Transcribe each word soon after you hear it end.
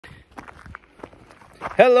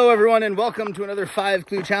Hello everyone and welcome to another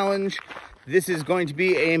 5-clue challenge. This is going to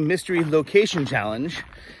be a mystery location challenge.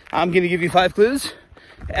 I'm going to give you 5 clues.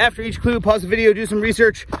 After each clue, pause the video, do some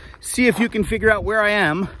research, see if you can figure out where I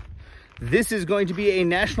am. This is going to be a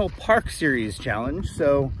National Park Series challenge.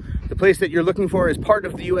 So the place that you're looking for is part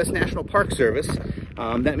of the U.S. National Park Service.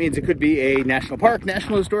 That means it could be a national park,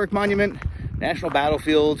 national historic monument, national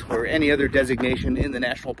battlefield, or any other designation in the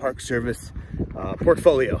National Park Service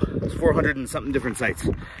portfolio. There's 400 and something different sites.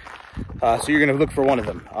 So you're gonna look for one of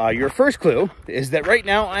them. Your first clue is that right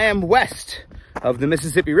now I am west of the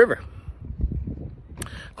Mississippi River.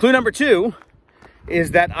 Clue number 2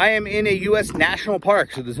 is that I am in a U.S. national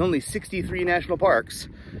park. So there's only 63 national parks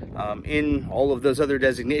in all of those other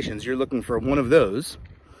designations. You're looking for one of those.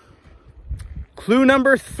 Clue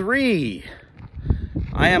number 3,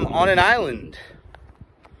 I am on an island.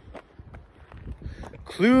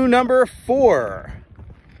 Clue number 4,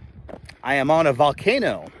 I am on a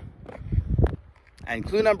volcano. And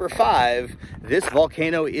clue number 5, this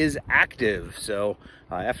volcano is active. So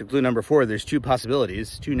after clue number 4, there's 2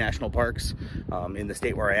 possibilities, 2 national parks in the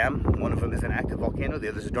state where I am. One of them is an active volcano, the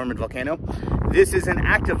other is a dormant volcano. This is an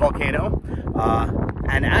active volcano,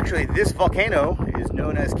 and actually this volcano is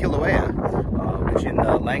known as Kilauea, which in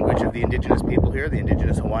the language of the indigenous people here, the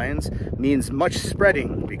indigenous Hawaiians, means much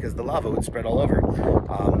spreading because the lava would spread all over.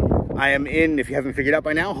 I am in, if you haven't figured out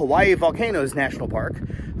by now, Hawaii Volcanoes National Park.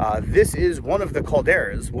 This is one of the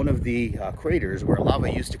calderas, one of the craters where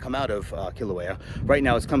lava used to come out of Kilauea. Right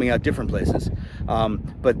now it's coming out different places.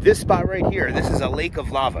 But this spot right here, this is a lake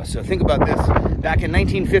of lava. So think about this. Back in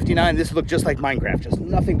 1959, this looked just like Minecraft, just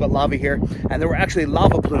nothing but lava here. And there were actually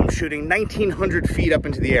lava plumes shooting 1,900 feet up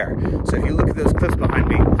into the air. So if you look at those cliffs behind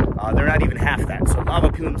me, they're not even half that. So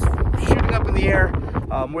lava plumes shooting up in the air,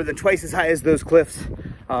 more than twice as high as those cliffs.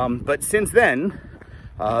 But since then,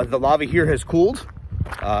 the lava here has cooled.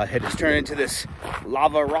 It has turned into this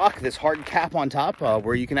lava rock, this hard cap on top,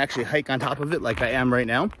 where you can actually hike on top of it like I am right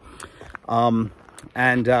now.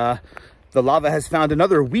 The lava has found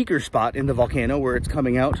another weaker spot in the volcano where it's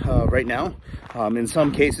coming out right now. In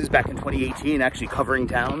some cases, back in 2018, actually covering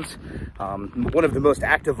towns. One of the most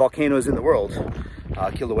active volcanoes in the world,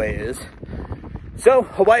 Kilauea is. So,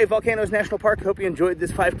 Hawaii Volcanoes National Park, hope you enjoyed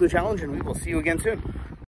this 5-clue challenge, and we will see you again soon.